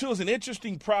 Number 2 is an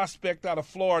interesting prospect out of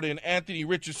Florida, and Anthony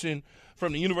Richardson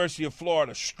from the University of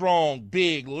Florida. Strong,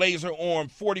 big, laser arm,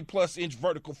 40-plus inch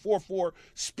vertical, 4.4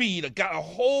 speed. Got a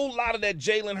whole lot of that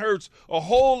Jalen Hurts, a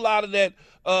whole lot of that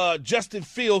Justin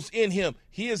Fields in him.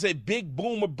 He is a big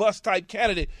boom or bust type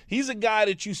candidate. He's a guy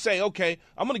that you say, okay,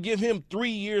 I'm going to give him 3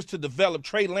 years to develop.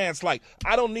 Trey Lance, like,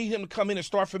 I don't need him to come in and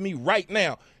start for me right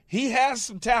now. He has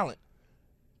some talent,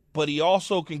 but he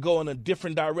also can go in a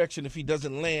different direction if he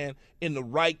doesn't land in the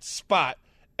right spot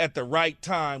at the right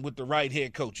time with the right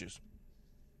head coaches.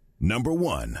 Number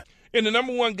 1. And the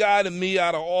number 1 guy to me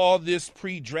out of all this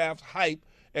pre-draft hype,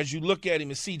 as you look at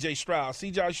him, is C.J. Stroud.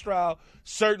 C.J. Stroud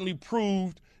certainly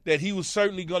proved that he was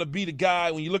certainly going to be the guy.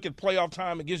 When you look at playoff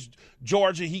time against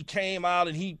Georgia, he came out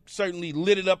and he certainly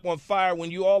lit it up on fire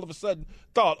when you all of a sudden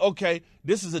thought, okay,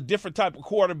 this is a different type of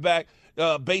quarterback.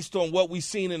 Based on what we've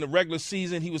seen in the regular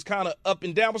season, he was kind of up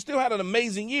and down, but still had an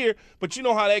amazing year. But you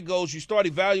know how that goes. You start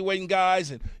evaluating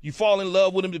guys, and you fall in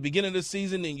love with them at the beginning of the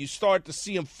season, and you start to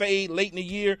see them fade late in the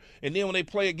year. And then when they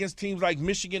play against teams like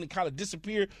Michigan, it kind of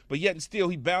disappeared. But yet and still,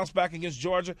 he bounced back against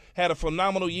Georgia, had a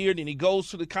phenomenal year. Then he goes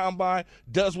to the combine,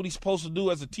 does what he's supposed to do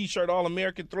as a T-shirt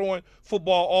All-American, throwing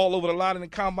football all over the line in the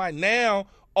combine. Now,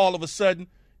 all of a sudden,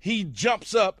 he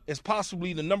jumps up as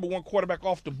possibly the number 1 quarterback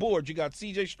off the board. You got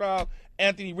C.J. Stroud,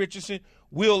 Anthony Richardson,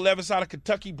 Will Levis out of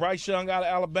Kentucky, Bryce Young out of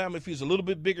Alabama. If he's a little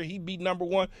bit bigger, he'd be number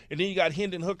 1. And then you got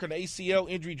Hendon Hooker, the ACL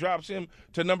injury drops him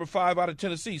to number 5 out of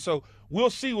Tennessee. So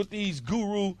we'll see what these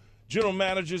guru general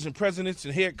managers and presidents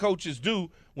and head coaches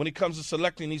do when it comes to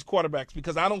selecting these quarterbacks,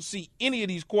 because I don't see any of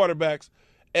these quarterbacks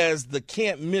as the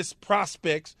can't-miss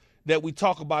prospects that we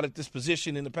talk about at this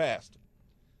position in the past.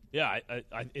 Yeah,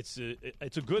 it's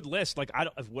a good list. Like,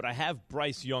 would I have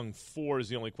Bryce Young 4 is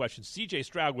the only question. C.J.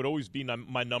 Stroud would always be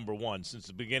my number 1 since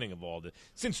the beginning of all this.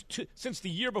 Since the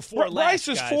year before Bryce last,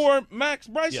 is 4, Max.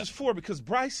 Bryce is 4 because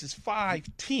Bryce is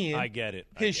 5'10". I get it.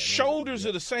 His shoulders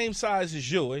are the same size as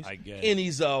yours. I get it. And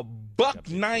he's a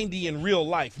 $190 in real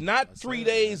life. Not 3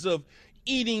 days of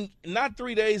eating. Not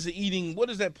 3 days of eating. What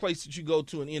is that place that you go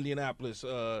to in Indianapolis,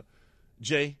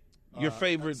 Jay? Your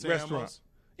favorite restaurant?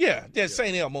 Yeah, that's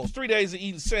St. Elmo's. 3 days of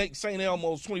eating St.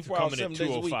 Elmo's 24 hours, 7 days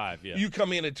a week. Yeah. You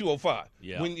come in at 205.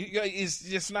 Yeah. When it's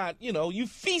just not, you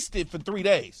feasted for 3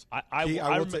 days. I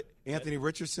will take Anthony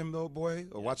Richardson, though, boy,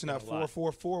 watching that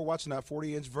 4.44, watching that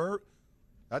 40-inch vert.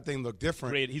 That thing looked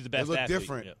different. Great. He's the best It looked athlete.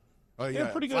 different. Yeah. Oh, yeah.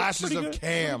 Pretty good. Flashes pretty of good,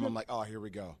 Cam. I'm like, oh, here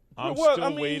we go. I'm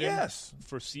still waiting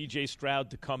for C.J. Stroud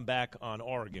to come back on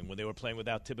Oregon when they were playing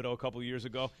without Thibodeau a couple of years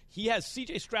ago.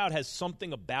 C.J. Stroud has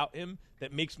something about him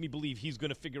that makes me believe he's going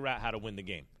to figure out how to win the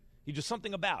game. He's just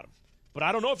something about him. But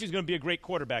I don't know if he's going to be a great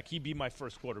quarterback. He'd be my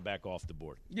first quarterback off the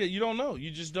board. Yeah, you don't know. You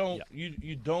just don't. Yeah.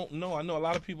 You don't know. I know a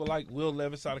lot of people like Will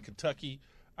Levis out of Kentucky.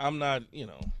 I'm not.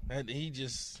 He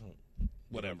just.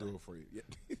 Whatever. Do it for you. Yeah.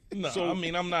 No,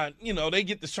 I'm not. They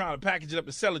get to trying to package it up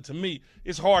and sell it to me.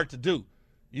 It's hard to do.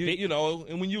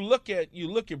 And when you look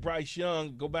at Bryce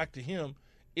Young, go back to him.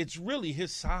 It's really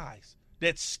his size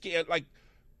that's scared. Like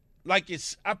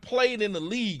it's. I played in the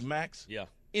league, Max. Yeah.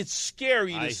 It's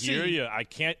scary to see. I hear you. I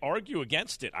can't argue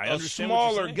against it. I understand a what you're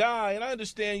smaller saying. guy, and I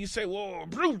understand you say, "Well,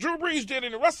 Drew Brees did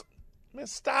it." And Russell, man,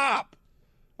 stop.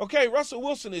 Okay, Russell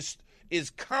Wilson is is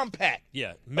compact.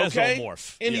 Yeah, okay?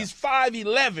 mesomorph. And he's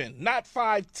 5'11", not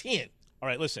 5'10". All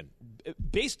right, listen.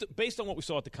 Based on what we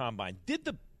saw at the Combine, did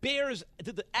the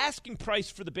asking price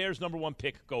for the Bears' number 1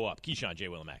 pick go up? Keyshawn, J.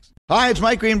 Will, and Max. Hi, it's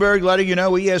Mike Greenberg letting you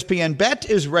know ESPN Bet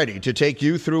is ready to take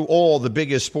you through all the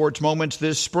biggest sports moments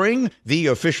this spring. The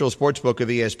official sportsbook of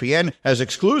ESPN has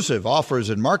exclusive offers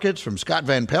and markets from Scott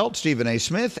Van Pelt, Stephen A.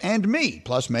 Smith, and me,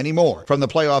 plus many more. From the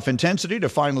playoff intensity to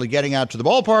finally getting out to the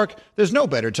ballpark, there's no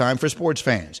better time for sports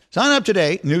fans. Sign up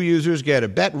today. New users get a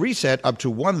bet reset up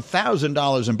to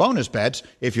 $1,000 in bonus bets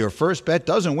if your first bet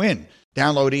doesn't win.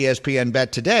 Download ESPN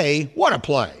Bet today. What a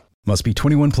play. Must be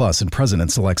 21 plus and present in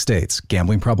select states.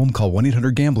 Gambling problem? Call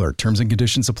 1-800-GAMBLER. Terms and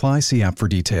conditions apply. See app for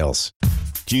details.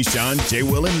 Keyshawn, J.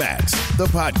 Will, and Max, the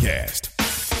podcast.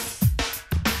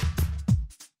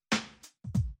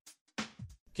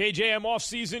 KJM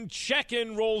offseason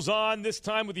check-in rolls on, this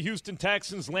time with the Houston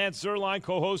Texans. Lance Zierlein,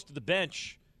 co-host of The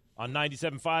Bench on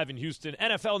 97.5 in Houston.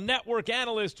 NFL Network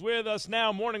analyst with us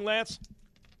now. Morning, Lance.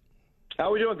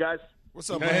 How we doing, guys? What's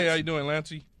up, Hey, Lance? how you doing,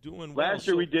 Lancey? Doing well. Last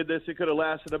year we did this. It could have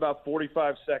lasted about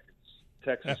 45 seconds.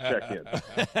 Texas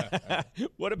check-in.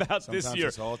 What about Sometimes this year?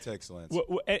 It's all text, Lance.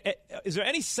 Is there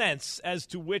any sense as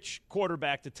to which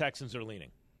quarterback the Texans are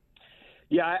leaning?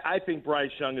 Yeah, I think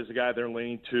Bryce Young is the guy they're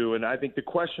leaning to, and I think the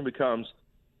question becomes,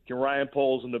 can Ryan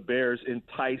Poles and the Bears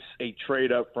entice a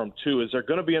trade up from 2? Is there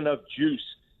going to be enough juice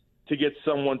to get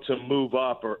someone to move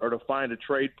up or to find a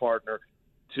trade partner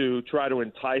to try to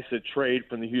entice a trade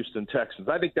from the Houston Texans?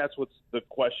 I think that's what the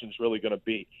question's really going to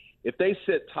be. If they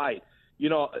sit tight, you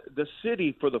know, the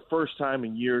city for the first time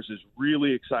in years is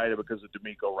really excited because of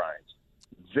DeMeco Ryans.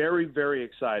 Very, very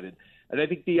excited. And I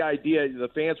think the idea, the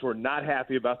fans were not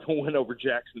happy about the win over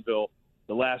Jacksonville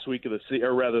the last week of the season,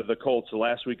 or rather the Colts the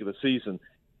last week of the season,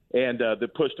 and that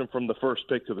pushed them from the first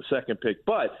pick to the second pick.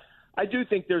 But I do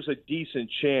think there's a decent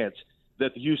chance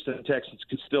that the Houston Texans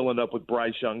could still end up with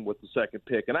Bryce Young with the second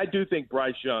pick. And I do think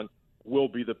Bryce Young will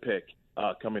be the pick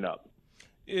coming up.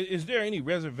 Is there any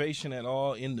reservation at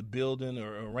all in the building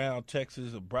or around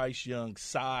Texas of Bryce Young's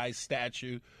size,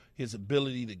 stature, his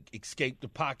ability to escape the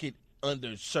pocket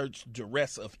under such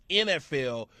duress of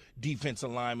NFL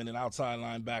defensive linemen and outside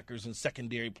linebackers and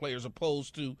secondary players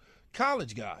opposed to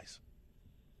college guys?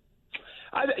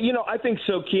 I think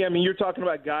so, Key. I mean, you're talking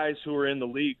about guys who are in the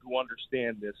league who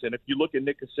understand this. And if you look at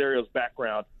Nick Caserio's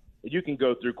background, you can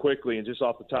go through quickly and just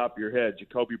off the top of your head,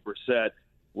 Jacoby Brissett,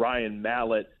 Ryan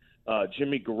Mallett,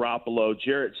 Jimmy Garoppolo,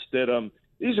 Jarrett Stidham.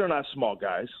 These are not small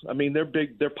guys. I mean, they're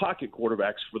big. They're pocket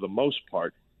quarterbacks for the most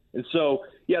part. And so,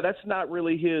 yeah, that's not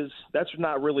really his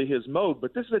mode.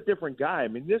 But this is a different guy. I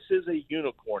mean, this is a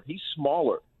unicorn. He's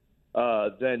smaller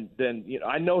than you know.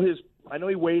 I know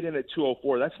he weighed in at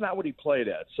 204. That's not what he played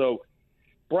at. So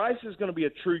Bryce is going to be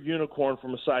a true unicorn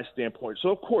from a size standpoint. So,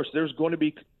 of course, there's going to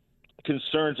be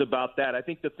concerns about that. I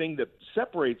think the thing that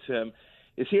separates him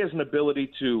is he has an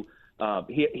ability to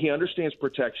he understands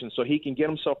protection, so he can get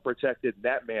himself protected in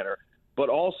that manner. But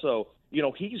also, you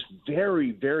know, he's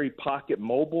very, very pocket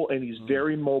mobile, and he's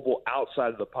very mobile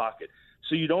outside of the pocket.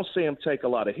 So you don't see him take a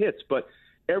lot of hits. But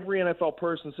every NFL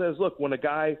person says, look, when a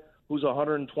guy who's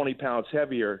 120 pounds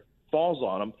heavier falls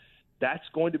on him, that's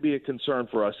going to be a concern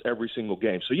for us every single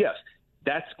game. So, yes,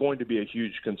 that's going to be a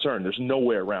huge concern. There's no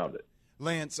way around it.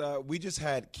 Lance, we just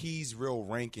had Key's real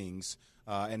rankings,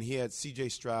 and he had C.J.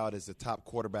 Stroud as the top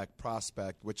quarterback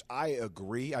prospect, which I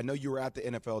agree. I know you were at the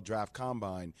NFL Draft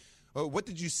Combine. What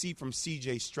did you see from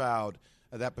C.J. Stroud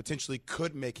that potentially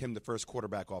could make him the first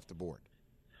quarterback off the board?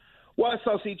 Well, I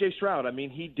saw C.J. Stroud. I mean,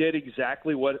 he did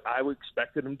exactly what I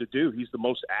expected him to do. He's the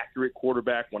most accurate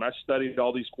quarterback. When I studied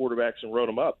all these quarterbacks and wrote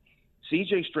them up,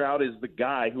 C.J. Stroud is the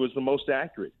guy who is the most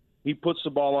accurate. He puts the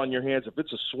ball on your hands. If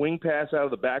it's a swing pass out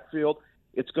of the backfield,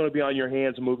 it's going to be on your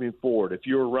hands moving forward. If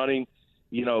you're running,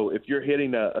 you know, if you're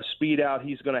hitting a speed out,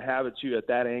 he's going to have it to you at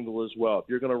that angle as well. If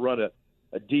you're going to run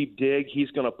a deep dig, he's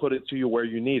going to put it to you where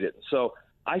you need it. So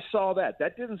I saw that.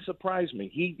 That didn't surprise me.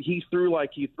 He threw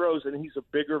like he throws, and he's a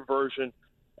bigger version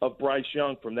of Bryce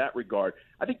Young from that regard.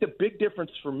 I think the big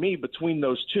difference for me between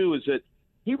those two is that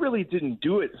he really didn't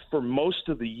do it for most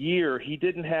of the year. He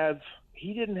didn't have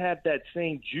that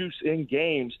same juice in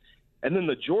games. And then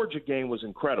the Georgia game was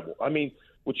incredible. I mean,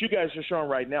 what you guys are showing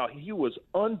right now, he was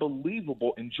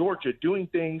unbelievable in Georgia, doing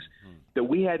things that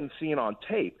we hadn't seen on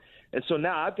tape. And so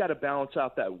now I've got to balance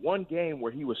out that one game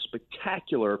where he was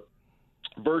spectacular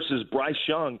versus Bryce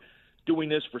Young doing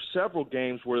this for several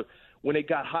games where when it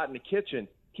got hot in the kitchen,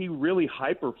 he really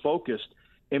hyper-focused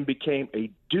and became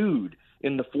a dude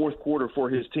in the fourth quarter for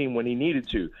his team when he needed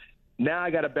to. Now I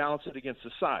got to balance it against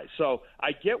the size. So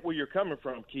I get where you're coming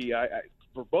from, Key,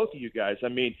 for both of you guys. I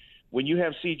mean, when you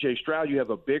have C.J. Stroud, you have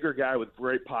a bigger guy with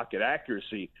great pocket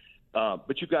accuracy.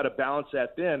 But you've got to balance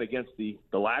that then against the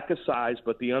lack of size,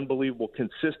 but the unbelievable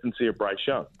consistency of Bryce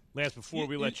Young. Lance, before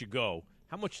we let you go,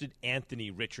 how much did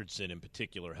Anthony Richardson in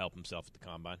particular help himself at the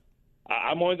Combine?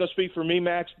 I'm only going to speak for me,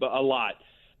 Max, but a lot.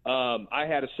 I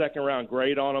had a second-round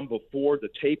grade on him before. The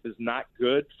tape is not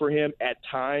good for him at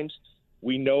times.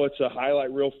 We know it's a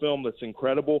highlight reel film that's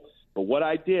incredible. But what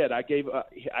I did, I gave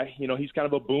he's kind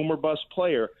of a boom or bust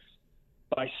player.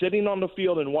 By sitting on the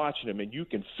field and watching him, and you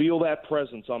can feel that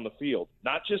presence on the field,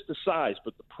 not just the size,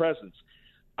 but the presence,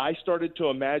 I started to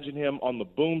imagine him on the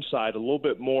boom side a little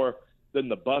bit more than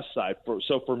the bust side.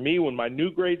 So for me, when my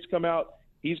new grades come out,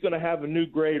 he's going to have a new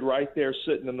grade right there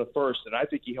sitting in the first, and I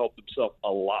think he helped himself a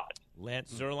lot.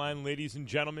 Lance Zierlein, ladies and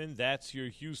gentlemen, that's your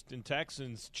Houston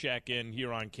Texans check-in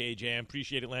here on KJM.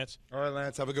 Appreciate it, Lance. All right,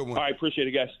 Lance, have a good one. All right, appreciate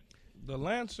it, guys. The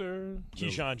Lancer.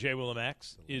 Keyshawn J.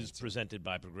 Willimax is presented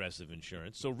by Progressive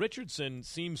Insurance. So Richardson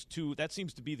seems to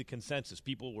be the consensus.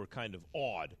 People were kind of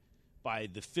awed by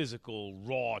the physical,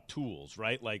 raw tools,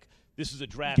 right? Like, this is a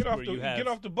draft where you have – Get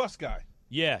off the bus guy.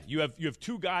 Yeah, you have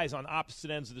two guys on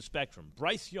opposite ends of the spectrum.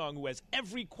 Bryce Young, who has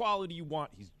every quality you want,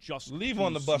 he's just leave too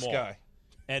on the bus small. guy.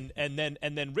 And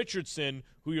then Richardson,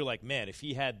 who you're like, man, if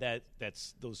he had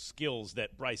that's those skills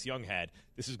that Bryce Young had,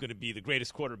 this is going to be the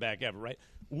greatest quarterback ever, right?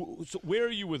 So where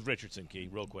are you with Richardson, Key,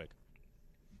 real quick?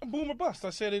 Boom or bust.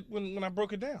 I said it when I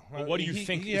broke it down. Well, what do you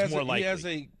think is more likely? He has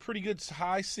a pretty good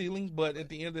high ceiling, but at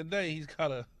the end of the day, he's got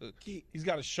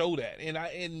to show that,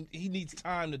 and he needs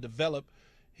time to develop.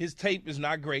 His tape is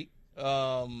not great.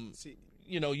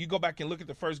 You go back and look at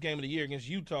the first game of the year against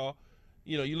Utah.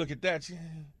 You look at that.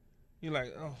 You're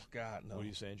like, oh, God, no. What are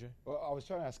you saying, Jay? Well, I was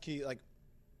trying to ask Key, like,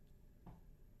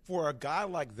 for a guy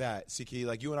like that, see, Key,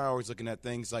 like you and I are always looking at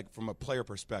things like from a player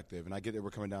perspective, and I get that we're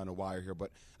coming down the wire here,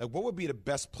 but like, what would be the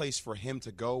best place for him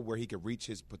to go where he could reach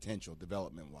his potential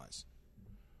development-wise?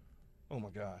 Oh, my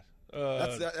God.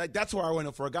 That's where I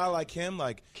went for a guy like him.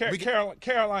 Like Carolina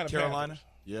Panthers.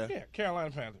 Yeah,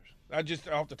 Carolina Panthers. I just,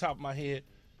 off the top of my head,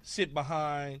 sit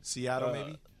behind Seattle,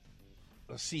 maybe.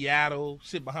 Seattle,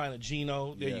 sit behind a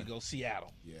Geno. There you go,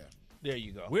 Seattle. Yeah, there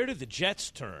you go. Where do the Jets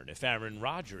turn if Aaron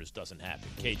Rodgers doesn't happen?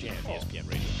 KJM, ESPN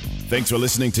Radio. Thanks for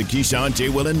listening to Keyshawn, J.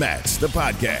 Will, and Max, the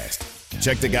podcast.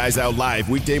 Check the guys out live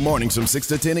weekday mornings from 6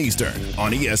 to 10 Eastern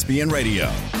on ESPN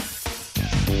Radio.